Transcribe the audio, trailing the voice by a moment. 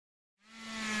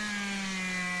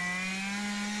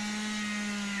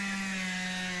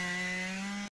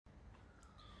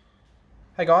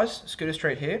Hey guys, Scooter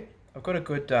Street here. I've got a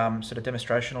good sort of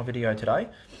demonstrational video today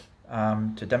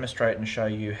to demonstrate and show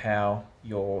you how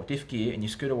your diff gear in your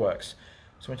scooter works.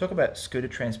 So when we talk about scooter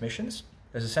transmissions,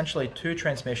 there's essentially two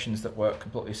transmissions that work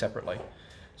completely separately.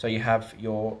 So you have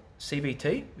your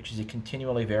CVT, which is a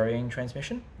continually varying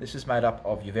transmission. This is made up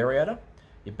of your variator,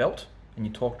 your belt, and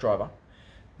your torque driver.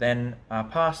 Then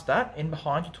past that, in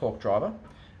behind your torque driver,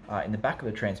 in the back of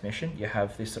the transmission, you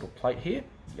have this little plate here.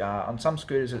 On some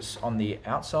scooters, it's on the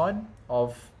outside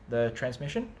of the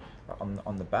transmission,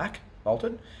 on the back,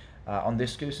 bolted. On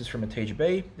this scooter, this is from a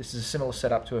TGB. This is a similar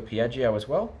setup to a Piaggio as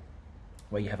well,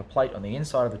 where you have a plate on the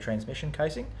inside of the transmission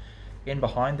casing. In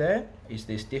behind there is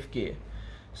this diff gear.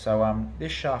 So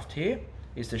this shaft here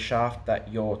is the shaft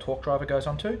that your torque driver goes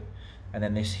onto, and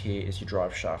then this here is your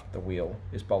drive shaft the wheel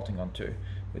is bolting onto,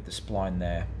 with the spline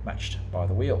there matched by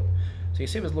the wheel. So you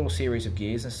see there's a little series of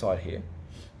gears inside here.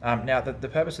 Now the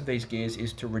purpose of these gears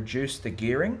is to reduce the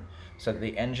gearing so that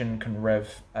the engine can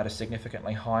rev at a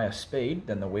significantly higher speed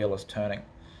than the wheel is turning.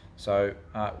 So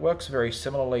it works very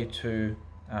similarly to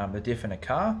the diff in a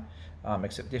car,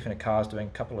 except diff in a car is doing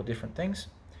a couple of different things.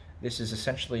 This is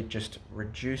essentially just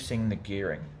reducing the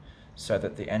gearing so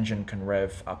that the engine can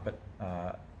rev up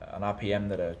at an RPM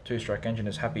that a two-stroke engine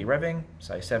is happy revving,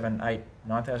 say 7, 8,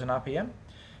 9,000 RPM,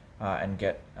 and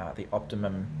get the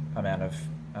optimum amount of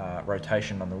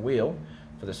rotation on the wheel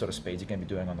for the sort of speeds you're going to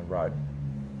be doing on the road.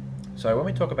 So when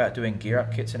we talk about doing gear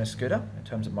up kits in a scooter, in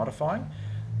terms of modifying,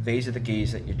 these are the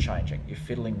gears that you're changing. You're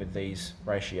fiddling with these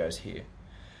ratios here.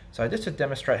 So just to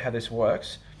demonstrate how this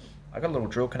works, I've got a little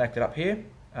drill connected up here.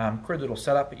 Crude little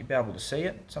setup, but you'll be able to see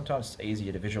it. Sometimes it's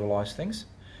easier to visualize things.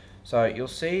 So you'll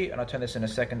see, and I'll turn this in a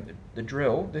second, the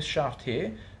drill, this shaft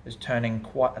here, is turning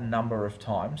quite a number of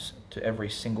times to every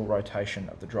single rotation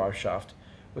of the drive shaft.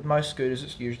 With most scooters,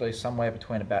 it's usually somewhere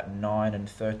between about 9 and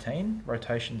 13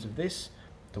 rotations of this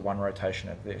to one rotation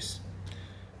of this.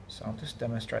 So I'll just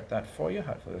demonstrate that for you.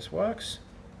 Hopefully this works.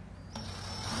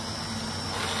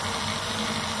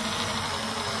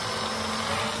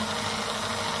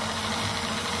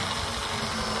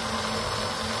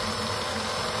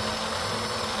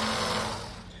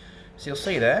 So you'll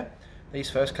see there, these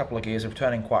first couple of gears are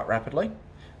turning quite rapidly,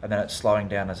 and then it's slowing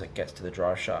down as it gets to the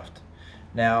drive shaft.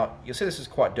 Now, you'll see this is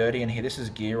quite dirty in here. This is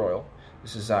gear oil.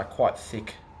 This is quite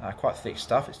thick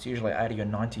stuff. It's usually 80 or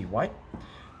 90 weight.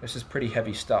 This is pretty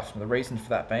heavy stuff. And the reason for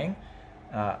that being,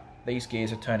 these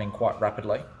gears are turning quite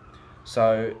rapidly.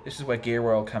 So this is where gear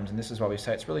oil comes in. This is why we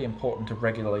say it's really important to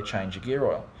regularly change your gear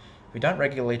oil. If you don't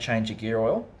regularly change your gear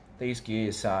oil, these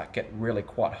gears get really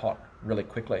quite hot really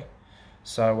quickly.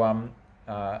 So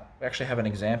we actually have an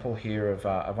example here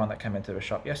of one that came into the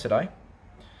shop yesterday.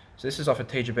 So this is off a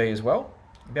TGB as well.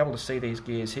 You'll be able to see these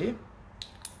gears here.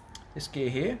 This gear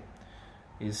here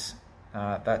is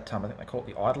I think they call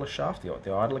it the idler shaft, the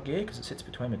idler gear, because it sits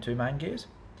between the two main gears.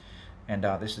 And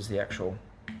this is the actual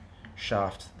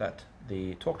shaft that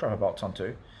the torque driver bolts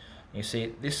onto. You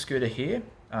see this scooter here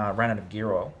ran out of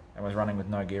gear oil and was running with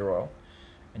no gear oil.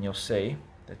 And you'll see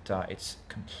that it's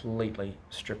completely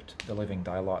stripped the living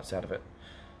daylights out of it.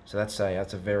 So that's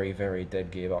a very, very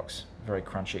dead gearbox, very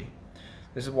crunchy.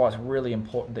 This is why it's really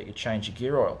important that you change your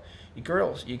gear oil. Your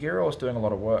gear oil is doing a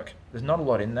lot of work. There's not a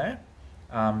lot in there,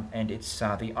 and it's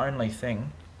the only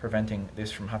thing preventing this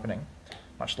from happening.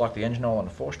 Much like the engine oil on a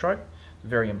 4-stroke, it's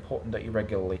very important that you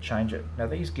regularly change it. Now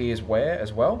these gears wear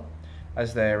as well,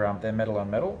 as they're metal on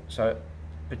metal, so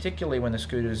particularly when the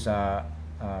scooter's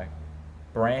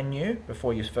brand new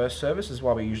before your first service, is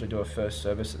why we usually do a first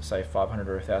service at say 500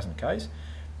 or 1000 Ks,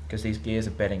 because these gears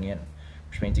are bedding in,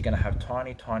 which means you're going to have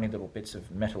tiny little bits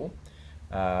of metal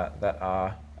that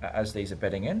are, as these are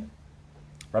bedding in,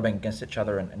 rubbing against each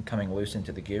other and coming loose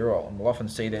into the gear oil. And we'll often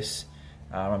see this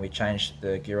when we change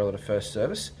the gear oil at a first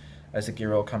service. As the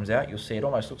gear oil comes out, you'll see it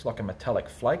almost looks like a metallic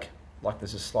flake, like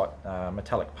there's a slight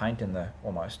metallic paint in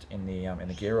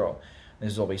the gear oil.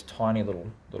 There's all these tiny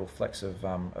little flecks of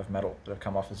metal that have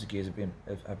come off as the gears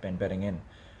have been bedding in.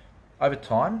 Over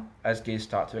time, as gears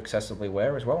start to excessively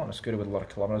wear as well on a scooter with a lot of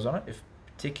kilometres on it,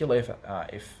 particularly if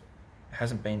it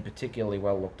hasn't been particularly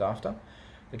well looked after,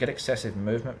 they get excessive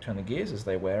movement between the gears as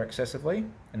they wear excessively,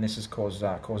 and this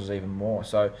causes even more.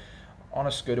 So on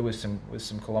a scooter with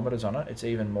some kilometres on it, it's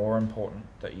even more important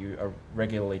that you are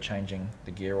regularly changing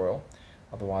the gear oil.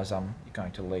 Otherwise, you're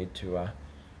going to lead to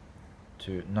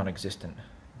non-existent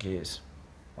gears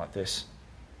like this.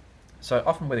 So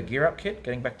often with a gear up kit,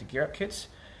 getting back to gear up kits,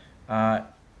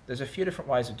 there's a few different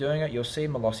ways of doing it. You'll see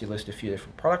Malossi list a few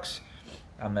different products.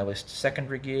 They list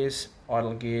secondary gears,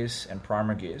 idler gears, and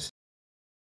primary gears.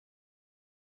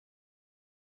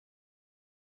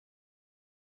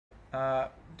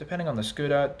 depending on the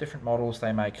scooter, different models,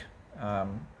 they make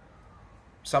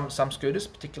some scooters,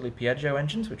 particularly Piaggio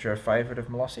engines, which are a favourite of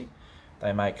Molossi.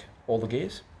 They make all the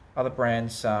gears. Other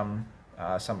brands, some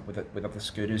with other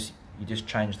scooters, you just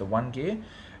change the one gear.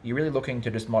 You're really looking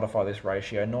to just modify this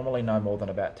ratio, normally no more than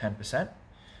about 10%.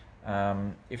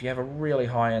 If you have a really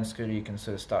high-end scooter, you can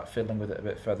sort of start fiddling with it a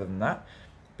bit further than that,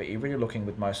 but you're really looking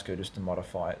with most scooters to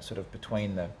modify it sort of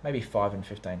between the maybe 5 and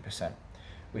 15%,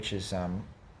 which is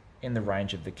in the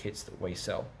range of the kits that we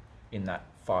sell, in that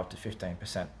 5 to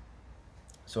 15%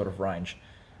 sort of range.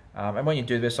 And when you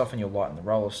do this, often you'll lighten the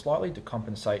rollers slightly to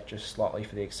compensate just slightly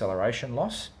for the acceleration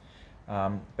loss.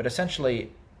 But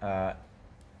essentially,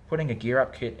 putting a gear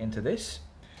up kit into this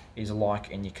is like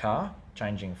in your car,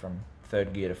 changing from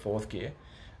third gear to fourth gear.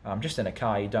 Just in a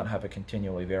car, you don't have a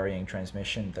continually varying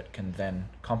transmission that can then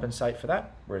compensate for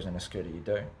that, whereas in a scooter you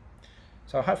do.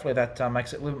 So hopefully that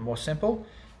makes it a little bit more simple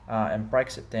and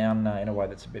breaks it down in a way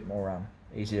that's a bit more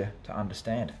easier to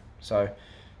understand. So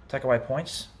takeaway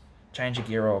points: change your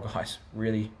gear oil, guys.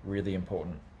 Really, really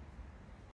important.